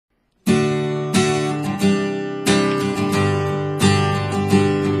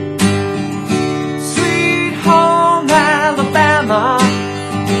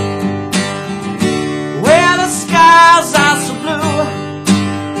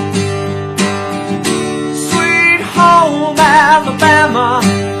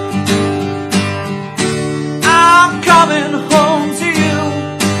coming home to you.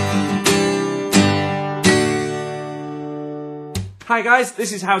 Hi guys,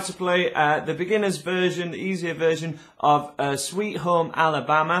 this is how to play the beginner's version, the easier version of Sweet Home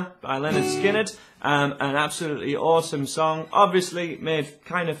Alabama by Lynyrd Skynyrd. An absolutely awesome song, obviously made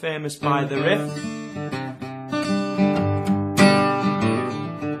kind of famous by the riff.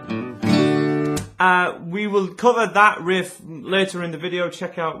 We will cover that riff later in the video.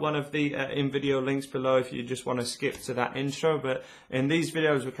 Check out one of the in-video links below if you just want to skip to that intro. But in these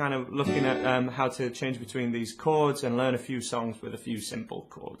videos we're kind of looking at how to change between these chords and learn a few songs with a few simple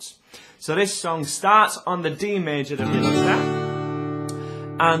chords. So this song starts on the D major that we looked at.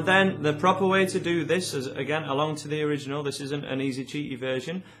 And then the proper way to do this is, again, along to the original. This isn't an easy cheaty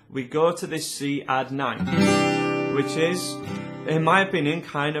version. We go to this C add 9, which is, in my opinion,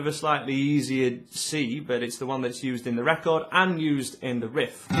 kind of a slightly easier C, but it's the one that's used in the record and used in the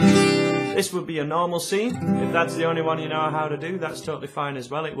riff. This would be a normal C. If that's the only one you know how to do, that's totally fine as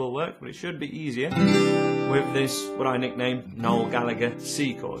well. It will work, but it should be easier with this, what I nickname Noel Gallagher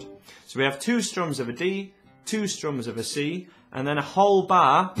C chord. So we have 2 strums of a D, 2 strums of a C, and then a whole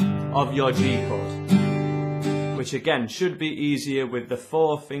bar of your G chord, which again should be easier with the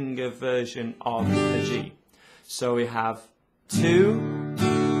 4-finger version of the G. So we have 2,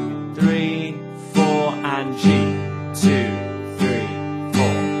 3, 4, and G. 2, 3,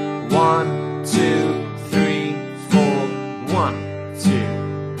 4. 1, 2, 3, 4. 1,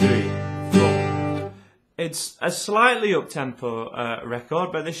 2, 3, 4. It's a slightly up-tempo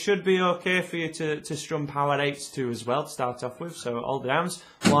record, but this should be okay for you to strum power 8s to as well to start off with. So all the downs.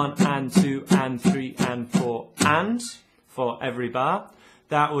 1 and 2 and 3 and 4 and for every bar.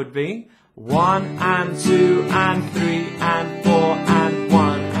 That would be 1 and 2 and 3 and 4 and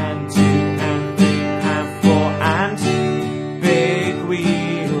 1 and 2 and 3 and 4 and big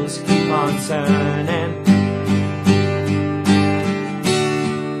wheels keep on turning.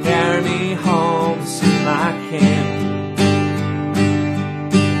 Carry me home to my kin,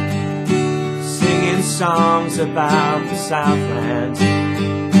 singing songs about the Southland.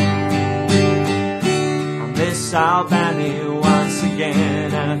 I miss Albany once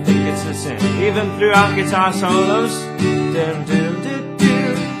again, and I think it's the same even throughout guitar solos.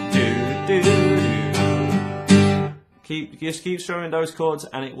 Just keep strumming those chords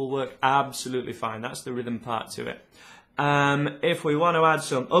and it will work absolutely fine. That's the rhythm part to it. If we want to add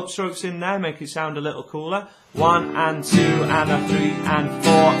some upstrokes in there, make it sound a little cooler. 1 and 2 and a 3 and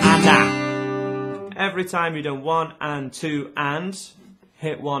 4 and a. Every time you do 1 and 2 and,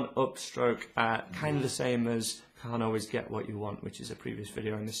 hit 1 upstroke, kind of the same as Can't Always Get What You Want, which is a previous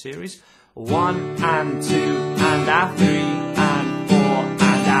video in the series. 1 and 2 and a 3 and 4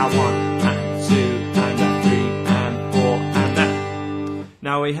 and a 1 and 2 and a 3 and 4 and a.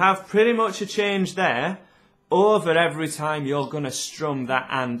 Now we have pretty much a change there over every time you're going to strum that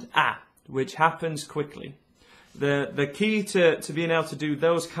and a, which happens quickly. The key to being able to do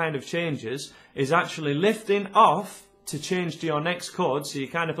those kind of changes is actually lifting off to change to your next chord. So you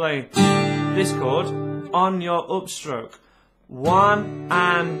kind of play this chord on your upstroke. 1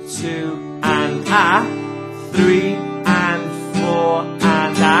 and 2 and a, 3 and 4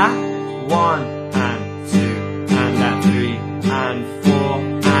 and a, 1 and 2 and a, 3 and 4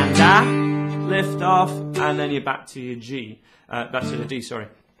 and a, lift off, and then you're back to your G, back to the D, sorry.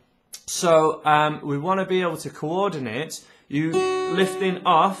 So we want to be able to coordinate you lifting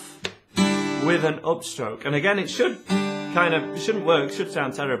off with an upstroke, and again it shouldn't work, should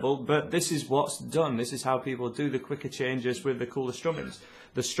sound terrible, but this is what's done. This is how people do the quicker changes with the cooler strummings.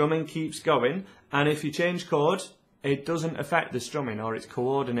 The strumming keeps going, and if you change chord, it doesn't affect the strumming, or it's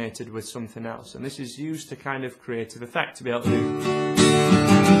coordinated with something else. And this is used to kind of creative effect to be able to do. You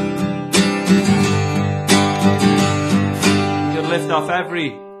can lift off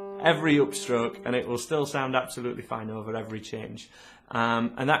every upstroke, and it will still sound absolutely fine over every change.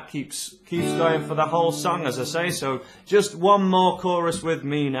 And that keeps going for the whole song, as I say. So just one more chorus with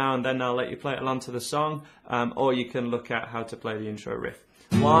me now, and then I'll let you play it along to the song, or you can look at how to play the intro riff.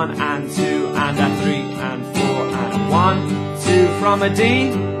 1 and 2 and a 3 and 4 and 1, 2 from a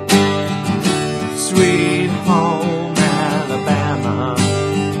D. Sweet home Alabama,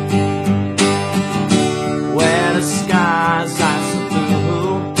 where the skies are so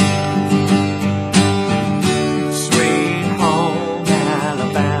blue. Sweet home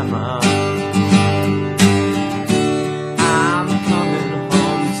Alabama, I'm coming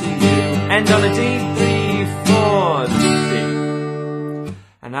home to you. End on a D, 3, 4, D.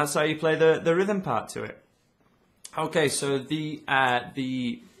 And that's how you play the rhythm part to it. Okay, so the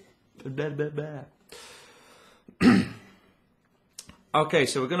Okay,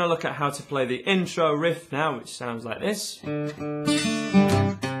 so we're going to look at how to play the intro riff now, which sounds like this.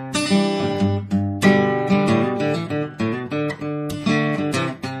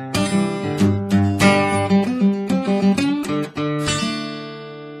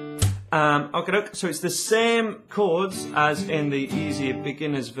 Okay, so it's the same chords as in the easier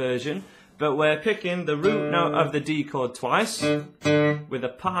beginner's version, but we're picking the root note of the D chord twice with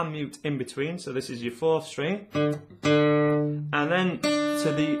a palm mute in between, so this is your 4th string, and then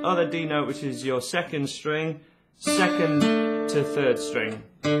to the other D note, which is your 2nd string, 2nd to 3rd string.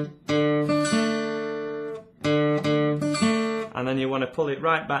 And then you want to pull it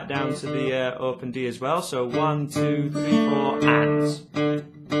right back down to the open D as well, so 1, 2, 3, 4, and.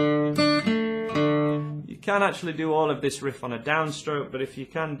 You can actually do all of this riff on a downstroke, but if you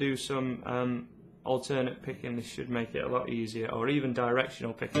can do some alternate picking, this should make it a lot easier, or even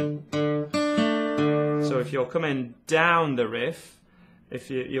directional picking. So if you're coming down the riff,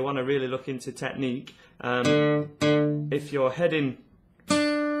 if you want to really look into technique, if you're heading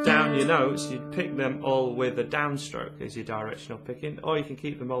down your notes, you'd pick them all with a downstroke as your directional picking, or you can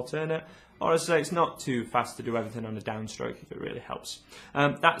keep them alternate, or as I say, it's not too fast to do everything on a downstroke if it really helps.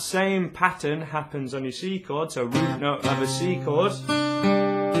 That same pattern happens on your C chord, so root note of a C chord.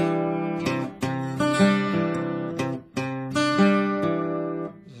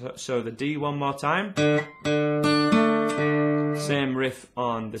 So the D one more time. Same riff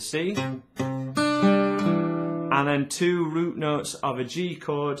on the C. And then 2 root notes of a G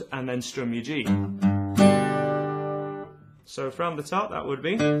chord, and then strum your G. So from the top, that would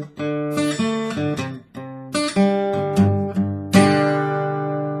be.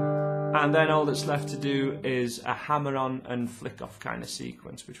 And then all that's left to do is a hammer on and flick off kind of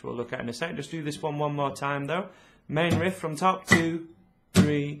sequence, which we'll look at in a sec. Just do this one more time though. Main riff from top, 2,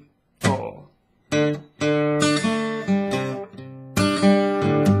 3, 4.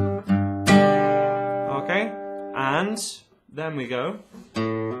 Okay, and then we go.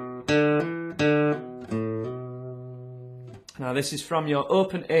 Now this is from your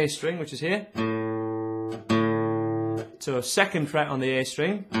open A string, which is here, to a 2nd fret on the A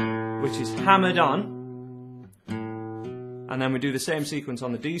string, which is hammered on, and then we do the same sequence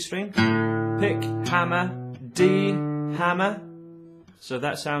on the D string. Pick, hammer, D, hammer. So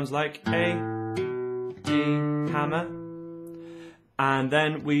that sounds like A, D, hammer. And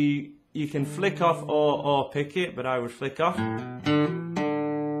then you can flick off or pick it, but I would flick off.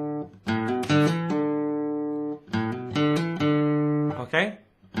 Okay?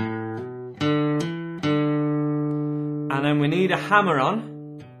 And then we need a hammer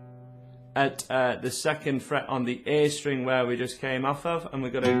on at the 2nd fret on the A string where we just came off of, and we're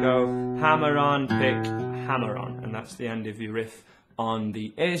going to go hammer on, pick, hammer on, and that's the end of your riff on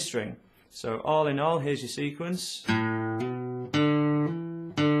the A string. So all in all, here's your sequence.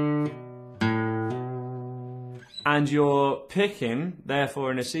 And you're picking,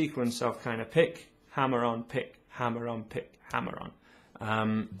 therefore, in a sequence of kind of pick, hammer on, pick, hammer on, pick, hammer on.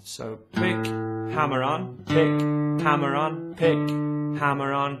 So pick, hammer on, pick, hammer on, pick,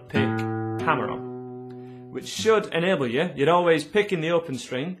 hammer on, pick, hammer on. Which should enable you'd always pick in the open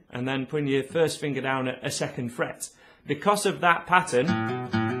string and then putting your 1st finger down at a 2nd fret. Because of that pattern,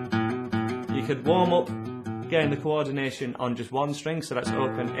 you could warm up getting the coordination on just 1 string, so that's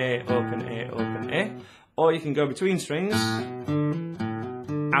open A, open A, open A. Or you can go between strings,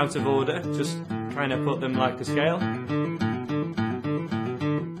 out of order, just kind of put them like a scale.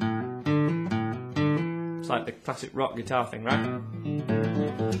 It's like the classic rock guitar thing, right?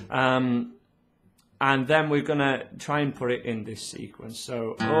 And then we're going to try and put it in this sequence.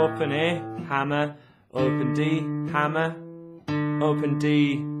 So open A, hammer, open D, hammer, open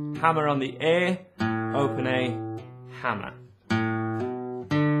D, hammer on the A, open A, hammer.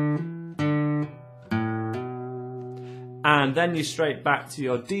 And then you straight back to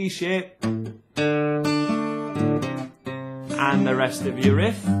your D shape and the rest of your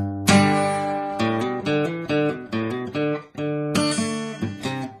riff.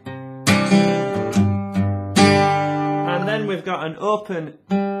 And then we've got an open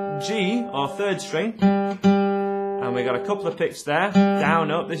G or 3rd string, and we've got a couple of picks there,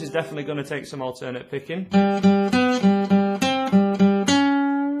 down, up. This is definitely going to take some alternate picking.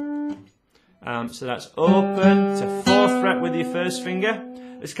 So that's open to 4th fret with your 1st finger.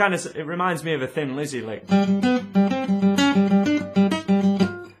 It's it reminds me of a Thin Lizzy lick.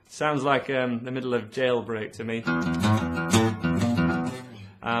 Sounds like the middle of Jailbreak to me.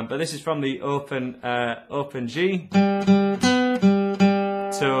 But this is from the open G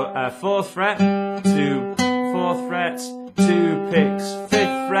to 4th fret, to 4th fret, 2 picks,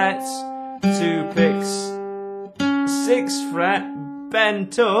 5th fret, 2 picks, 6th fret,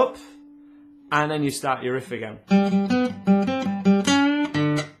 bent up, and then you start your riff again.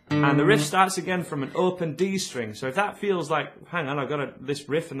 And the riff starts again from an open D string. So if that feels like, hang on, I've got this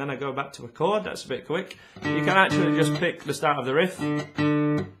riff and then I go back to a chord, that's a bit quick. You can actually just pick the start of the riff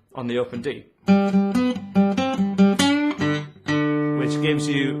on the open D, which gives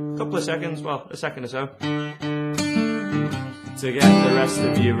you a couple of seconds, well, a second or so, to get the rest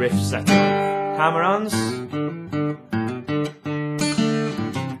of your riff settled. Hammer-ons,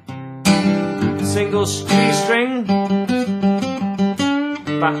 single G string,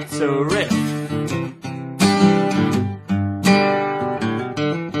 back to riff.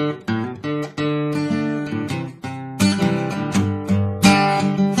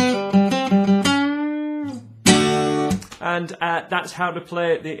 And that's how to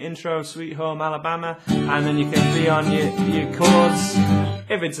play the intro of Sweet Home Alabama, and then you can be on your chords.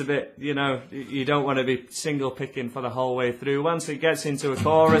 If it's a bit, you know, you don't want to be single picking for the whole way through. Once it gets into a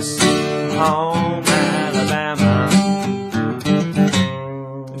chorus, Home Alabama,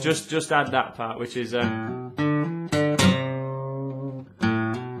 just add that part, which is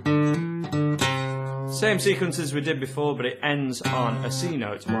same sequence as we did before, but it ends on a C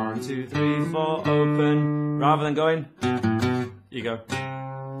note. 1, 2, 3, 4, open. Rather than going, you go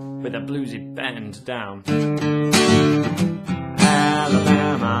with a bluesy bend down.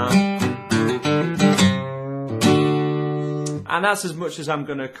 Alabama. And that's as much as I'm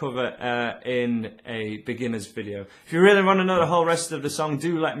going to cover in a beginner's video. If you really want to know the whole rest of the song,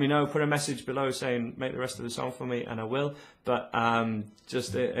 do let me know. Put a message below saying make the rest of the song for me, and I will. But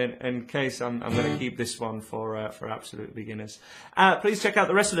just in case, I'm going to keep this one for absolute beginners. Please check out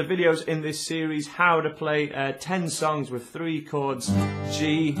the rest of the videos in this series, how to play 10 songs with 3 chords,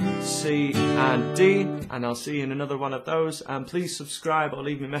 G, C and D. And I'll see you in another one of those. And please subscribe or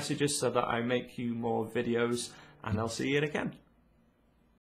leave me messages so that I make you more videos. And I'll see you again.